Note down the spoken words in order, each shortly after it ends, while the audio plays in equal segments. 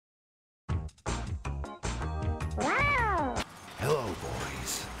Hello,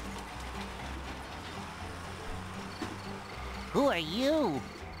 boys. Who are you?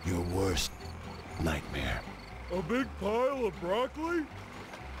 Your worst nightmare. A big pile of broccoli?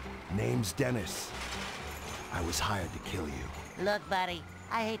 Name's Dennis. I was hired to kill you. Look, buddy,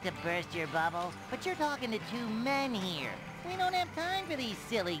 I hate to burst your bubble, but you're talking to two men here. We don't have time for these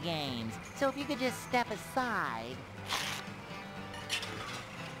silly games. So if you could just step aside.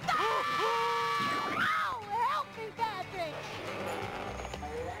 Ow! Help me, Patrick!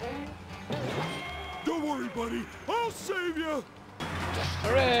 Don't worry, buddy. I'll save you.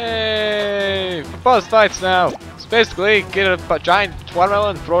 Hooray! Boss fights now! It's basically get a giant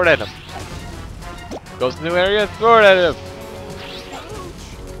watermelon and throw it at him. Goes to new area, throw it at him.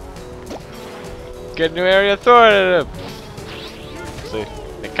 Get a new area, throw it at him. See,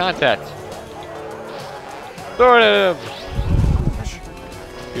 make contact. Throw it at him.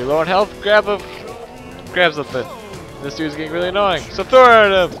 If you're low on health, grab him. Grab something. This dude's getting really annoying, so throw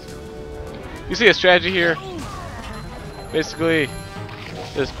it at him. You see a strategy here? Basically,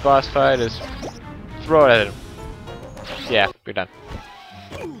 this boss fight is throw it at him. Yeah, we're done.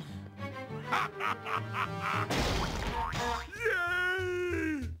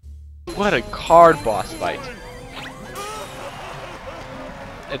 Yay! What a card boss fight.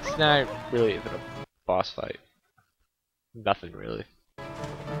 It's not really even a boss fight. Nothing really.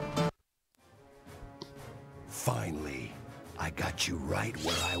 Finally, I got you right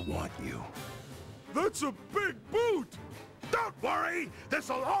where I want you. That's a big boot! Don't worry!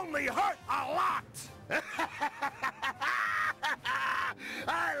 This'll only hurt a lot!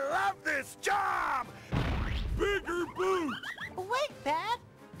 I love this job! Bigger boot! Wait, Pat!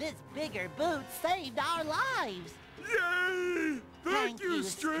 This bigger boot saved our lives! Yay! Thank you,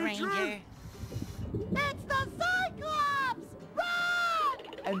 stranger! It's the Cyclops! Run!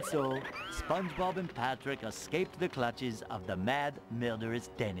 And so, SpongeBob and Patrick escaped the clutches of the mad, murderous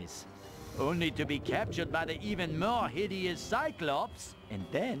Dennis. Only to be captured by the even more hideous Cyclops. And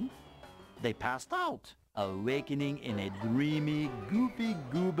then, they passed out, awakening in a dreamy, goofy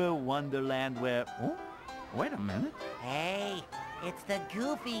goober wonderland where... Oh, wait a minute. Hey, it's the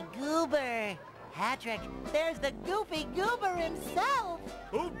Goofy Goober! Patrick, there's the Goofy Goober himself!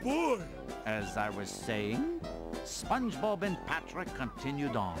 Oh boy! As I was saying, SpongeBob and Patrick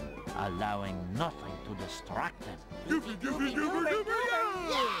continued on, allowing nothing to distract them. Goofy, goofy, goober, goober,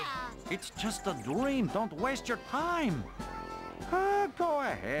 Yeah! It's just a dream. Don't waste your time. Go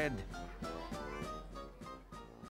ahead.